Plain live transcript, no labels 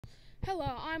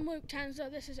Hello, I'm Luke Tenza.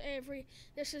 This is Avery.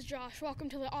 This is Josh. Welcome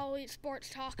to the All Elite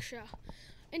Sports Talk Show.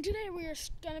 And today we are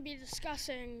going to be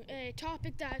discussing a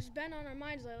topic that has been on our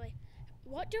minds lately.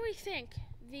 What do we think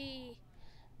the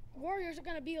Warriors are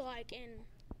going to be like in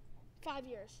 5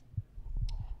 years?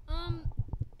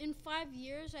 In 5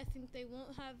 years, I think they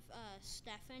won't have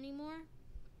Steph anymore.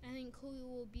 I think Kobe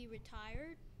will be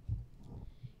retired,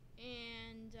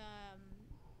 and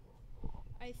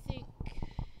I think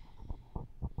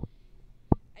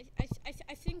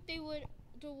they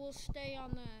will stay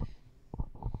on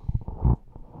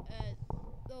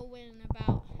they'll win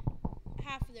about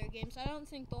half of their games. I don't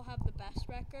think they'll have the best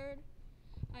record.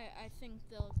 I think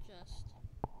they'll just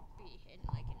be in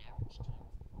like an average team.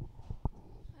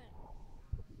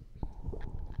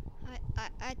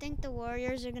 I think the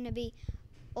Warriors are going to be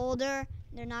older.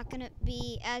 They're not going to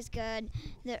be as good.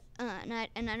 And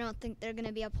I don't think they're going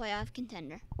to be a playoff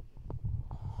contender.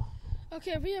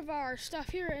 Okay, we have our stuff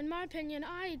here. In my opinion,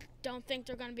 I don't think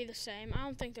they're going to be the same. I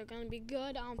don't think they're going to be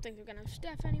good. I don't think they're going to have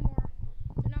Steph anymore.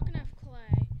 They're not going to have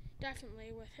Clay,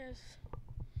 definitely, with his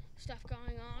stuff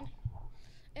going on.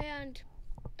 And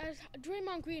as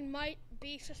Draymond Green might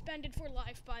be suspended for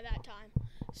life by that time.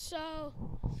 So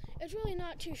it's really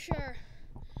not too sure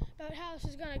about how this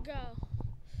is going to go.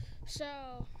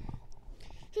 So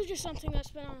this is just something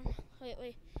that's been on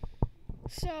lately.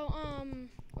 So,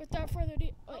 without further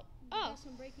ado, We got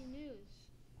some breaking news.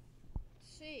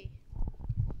 Let's see.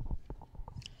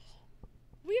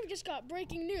 We've just got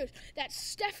breaking news that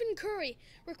Stephen Curry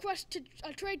requested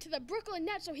a trade to the Brooklyn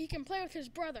Nets so he can play with his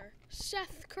brother,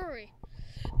 Seth Curry.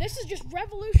 This is just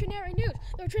revolutionary news.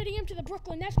 They're trading him to the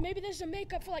Brooklyn Nets. Maybe this is a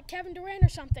makeup for like Kevin Durant or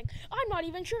something. I'm not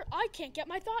even sure. I can't get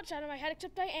my thoughts out of my head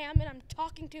except I am, and I'm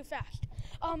talking too fast.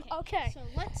 Okay.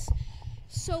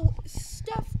 So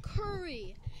Steph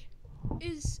Curry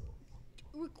is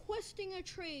requesting a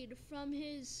trade from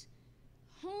his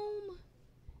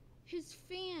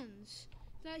fans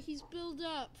that he's built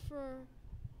up for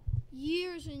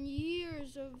years and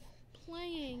years of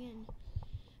playing, and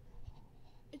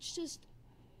it's just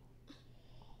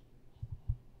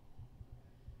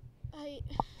I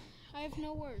have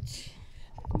no words.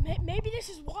 Maybe this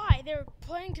is why they're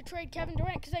planning to trade Kevin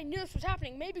Durant, because they knew this was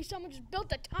happening. Maybe someone just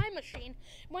built a time machine,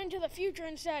 went into the future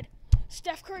and said,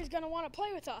 Steph Curry's going to want to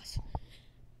play with us.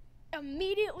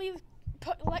 Immediately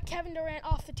let Kevin Durant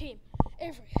off the team.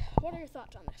 Avery, what are your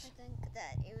thoughts on this? I think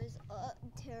that it was a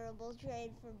terrible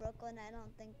trade for Brooklyn. I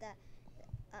don't think that.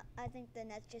 I think the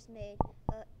Nets just made.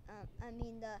 The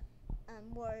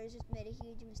Warriors just made a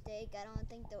huge mistake. I don't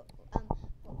think the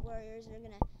Warriors are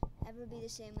gonna ever be the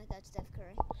same without Steph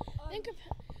Curry.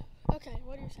 Okay,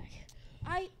 what do you think?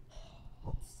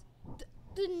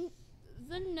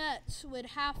 The Nets would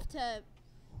have to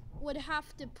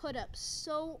put up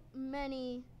so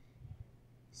many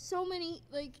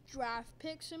like draft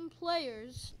picks and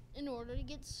players in order to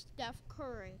get Steph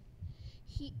Curry.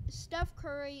 Steph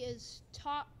Curry is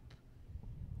top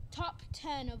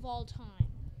 10 of all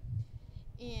time,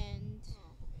 and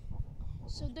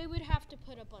so they would have to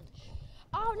put up on.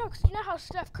 Oh, no, because you know how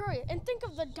Steph Curry, and think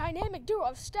of the dynamic duo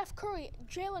of Steph Curry,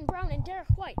 Jaylen Brown, and Derek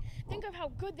White. Think of how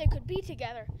good they could be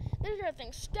together. This is the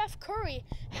thing. Steph Curry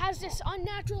has this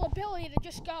unnatural ability to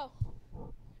just go,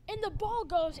 and the ball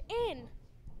goes in,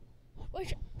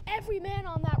 which every man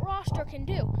on that roster can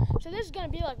do. So this is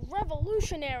going to be like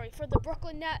revolutionary for the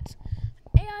Brooklyn Nets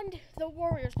and the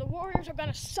Warriors. The Warriors are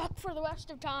going to suck for the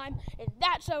rest of time, and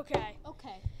that's okay.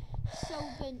 Okay, so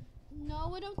then.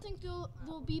 No, I don't think they'll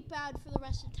be bad for the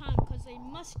rest of the time because they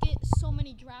must get so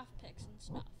many draft picks and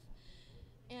stuff,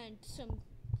 and some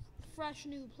fresh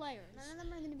new players. None of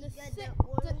them are going to be good.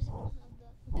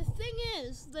 The thing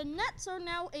is, the Nets are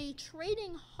now a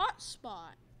trading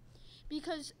hotspot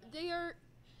because they are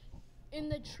in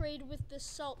the trade with the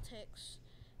Celtics.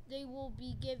 They're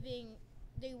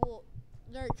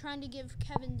trying to give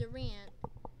Kevin Durant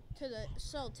to the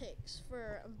Celtics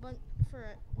for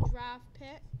draft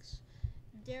picks,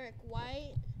 Derek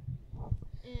White,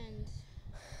 and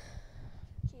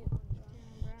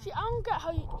See, I don't get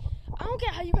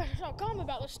how you guys are so calm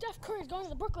about this. Steph Curry's going to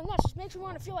the Brooklyn Nets. Just makes me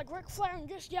want to feel like Ric Flair and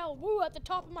just yell woo at the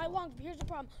top of my lungs. But here's the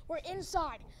problem: we're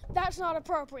inside. That's not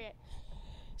appropriate.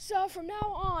 So from now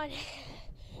on,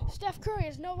 Steph Curry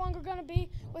is no longer going to be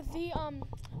with the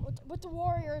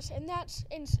Warriors, and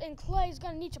Clay's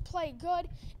going to need to play good.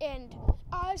 And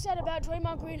I said about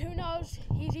Draymond Green, who knows?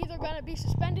 He's either going to be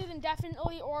suspended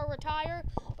indefinitely or retire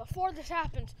before this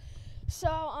happens. So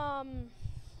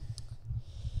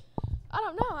I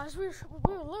don't know. As we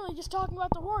were literally just talking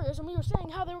about the Warriors, and we were saying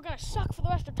how they were going to suck for the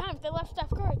rest of the time if they left Steph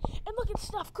Curry. And look at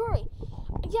Steph Curry.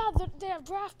 Yeah, they have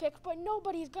draft picks, but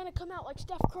nobody's going to come out like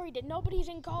Steph Curry did. Nobody's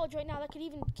in college right now that could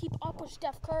even keep up with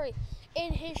Steph Curry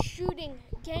in his shooting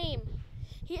game.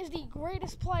 He is the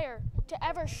greatest player to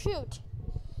ever shoot.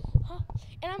 Huh?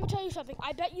 And I'm going to tell you something.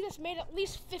 I bet you this made at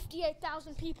least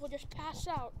 58,000 people just pass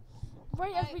out.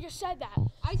 Right as we just said that.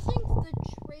 I think the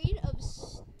trade of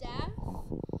Steph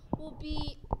will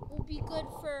be good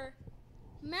for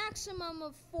maximum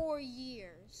of 4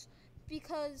 years,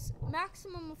 because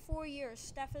maximum of 4 years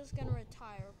Steph is gonna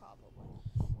retire probably.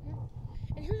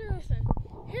 And here's the other thing: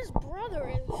 his brother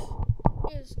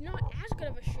is not as good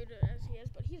of a shooter as he is,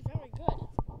 but he's very good.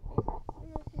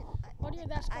 What are your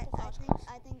last couple thoughts?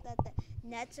 I think that the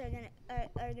Nets are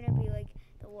gonna be like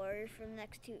the Warriors for the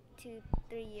next 2-3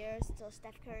 years till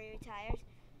Steph Curry retires,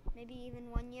 maybe even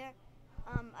 1 year.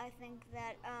 I think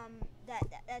that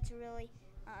that's a really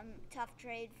tough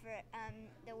trade for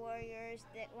the Warriors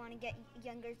that want to get a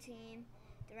younger team.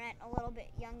 Durant a little bit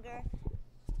younger.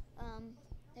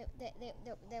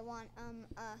 They want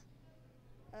a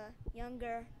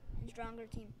younger and stronger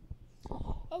team.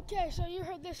 Okay, so you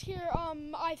heard this here.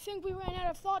 I think we ran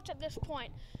out of thoughts at this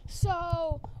point.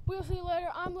 So we'll see you later.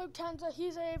 I'm Luke Tenza.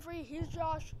 He's Avery. He's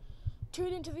Josh.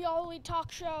 Tune into the All Elite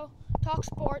Talk Show, Talk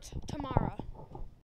Sports, tomorrow.